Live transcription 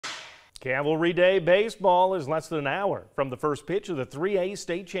Calvary Day baseball is less than an hour from the first pitch of the 3A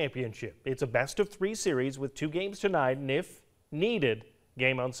state championship. It's a best-of-3 series with 2 games tonight and, if needed,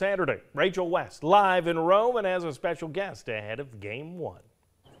 game on Saturday. Rachel West live in Rome and has a special guest ahead of Game 1.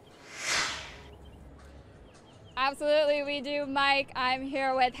 Absolutely, we do, Mike. I'm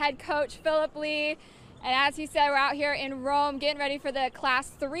here with head coach Phillip Lee. And as he said, we're out here in Rome getting ready for the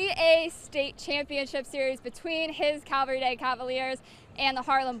Class 3A state championship series between his Calvary Day Cavaliers and the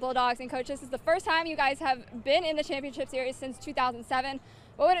Harlem Bulldogs. And coach, this is the first time you guys have been in the championship series since 2007.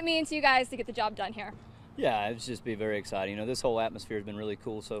 What would it mean to you guys to get the job done here? Yeah, it's just be very exciting. You know, this whole atmosphere has been really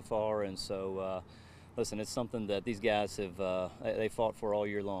cool so far, and so listen, it's something that these guys have they fought for all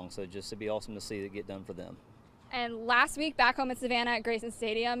year long. So just it'd be awesome to see it get done for them. And last week, back home in Savannah at Grayson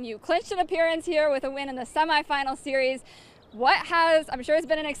Stadium, you clinched an appearance here with a win in the semifinal series. I'm sure it's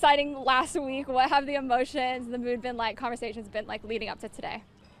been an exciting last week. What have the emotions, the mood been like, conversations been like leading up to today?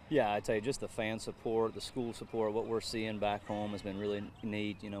 Yeah, I tell you, just the fan support, the school support, what we're seeing back home has been really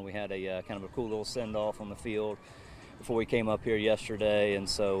neat. You know, we had a kind of a cool little send-off on the field before we came up here yesterday, and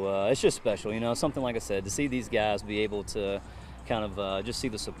so it's just special. You know, something like I said, to see these guys be able to kind of just see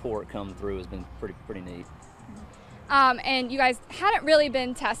the support come through has been pretty neat. And you guys hadn't really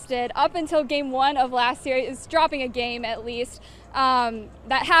been tested up until Game 1 of last series, dropping a game at least.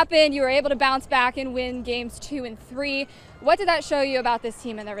 That happened. You were able to bounce back and win Games 2 and 3. What did that show you about this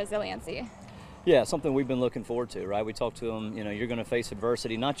team and their resiliency? Yeah, something we've been looking forward to, right? We talked to them, you know, you're going to face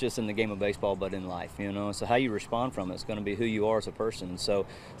adversity, not just in the game of baseball, but in life, you know. So how you respond from it is going to be who you are as a person. So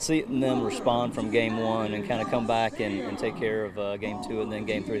seeing them respond from Game 1 and kind of come back and take care of Game 2 and then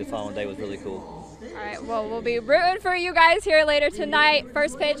Game 3 the following day was really cool. All right, well, we'll be rooting for you guys here later tonight.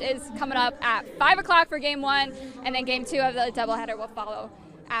 First pitch is coming up at 5 o'clock for Game 1, and then Game 2 of the doubleheader will follow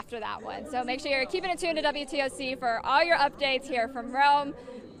after that one. So make sure you're keeping it tuned to WTOC for all your updates here from Rome.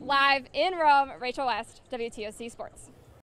 Live in Rome, Rachel West, WTOC Sports.